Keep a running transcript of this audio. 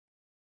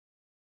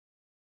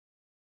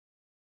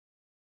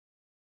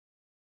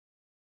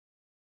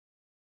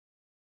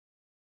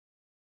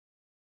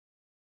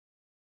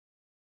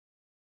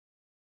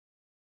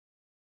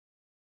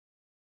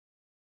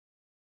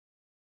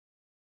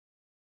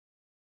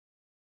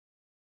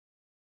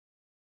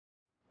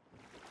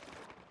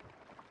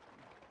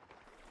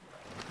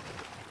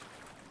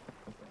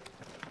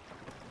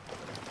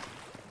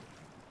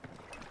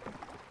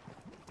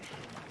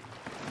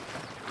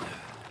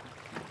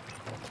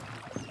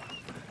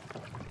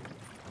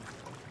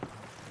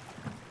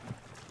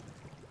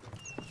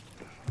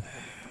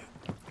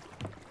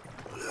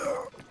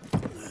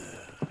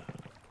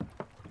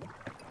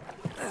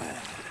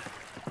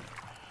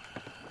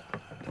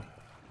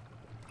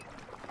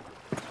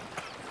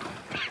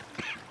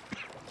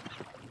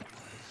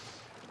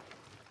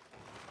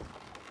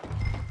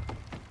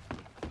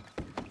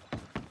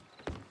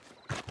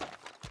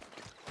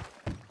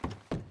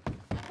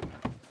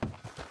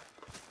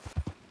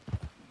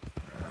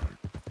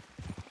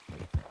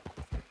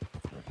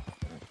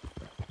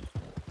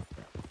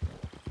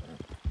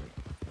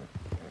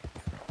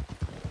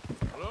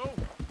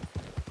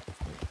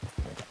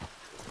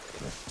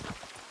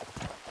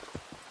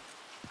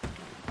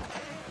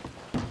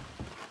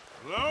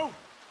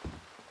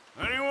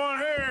Anyone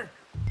here?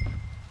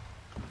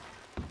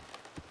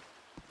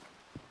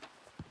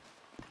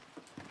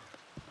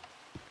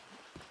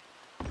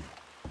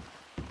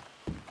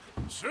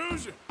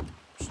 Susan!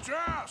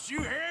 Strauss,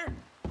 you here?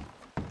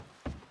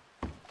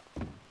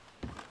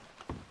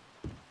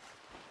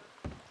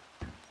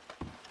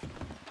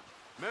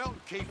 Milton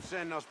keeps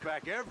sending us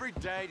back every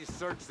day to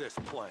search this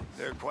place.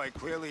 There quite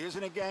clearly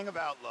isn't a gang of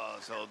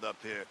outlaws holed up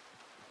here.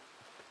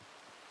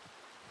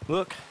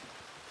 Look,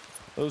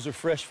 those are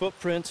fresh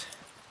footprints.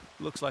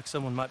 Looks like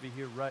someone might be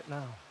here right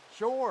now.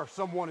 Sure,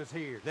 someone is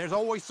here. There's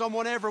always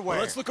someone everywhere.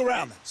 Well, let's look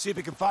around then. See if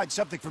we can find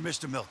something for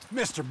Mr. Milton.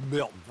 Mr.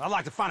 Milton. I'd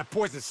like to find a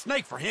poisonous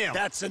snake for him.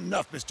 That's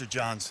enough, Mr.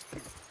 Johns.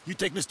 You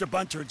take Mr.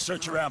 Bunter and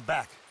search around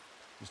back.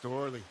 Mr.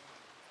 Orley,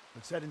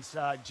 let's head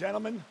inside.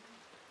 Gentlemen,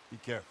 be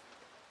careful.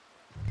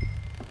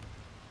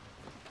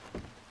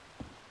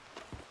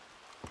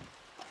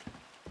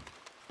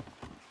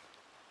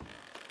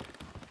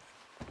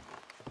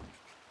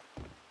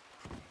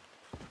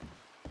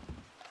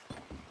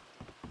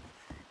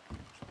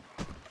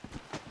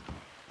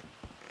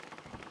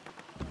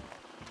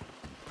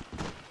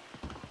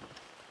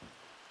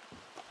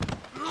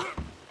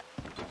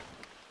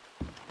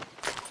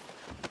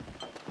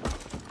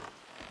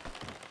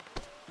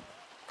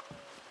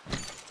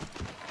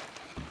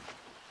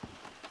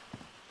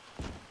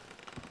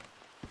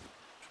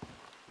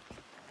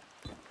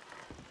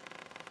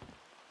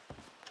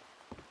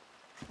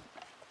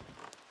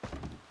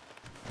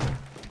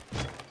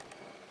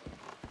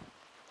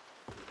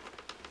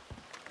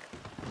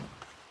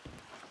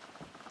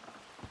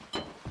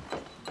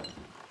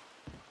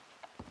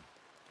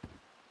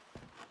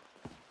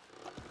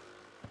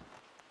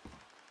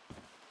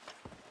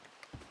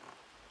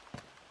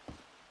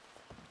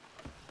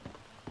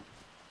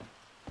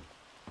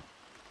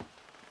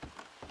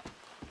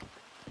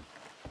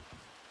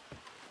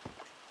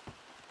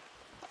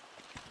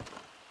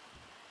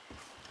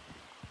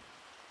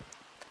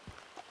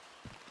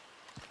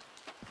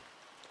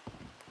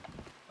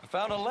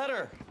 Found a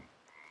letter.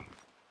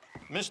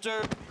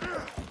 Mr.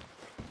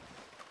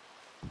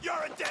 You're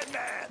a dead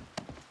man!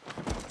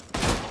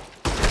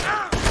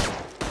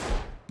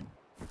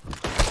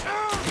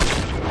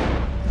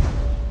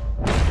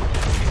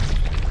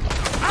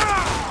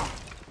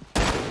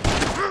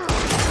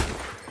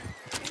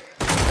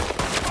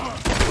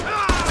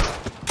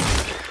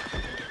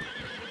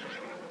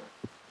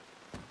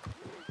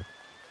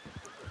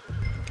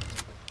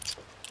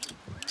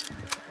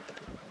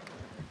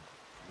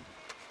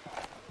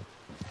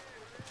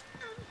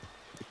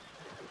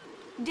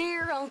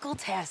 Dear Uncle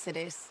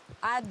Tacitus,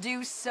 I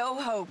do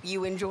so hope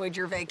you enjoyed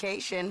your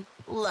vacation.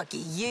 Lucky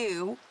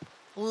you,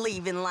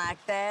 leaving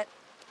like that.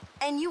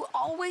 And you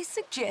always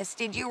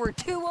suggested you were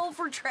too old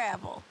for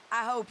travel.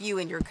 I hope you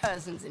and your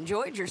cousins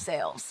enjoyed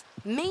yourselves.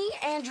 Me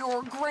and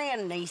your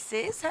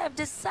grandnieces have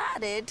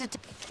decided to...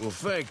 Well,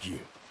 thank you,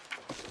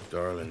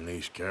 darling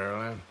niece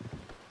Caroline.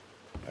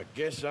 I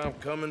guess I'm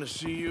coming to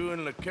see you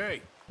in the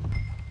Cape.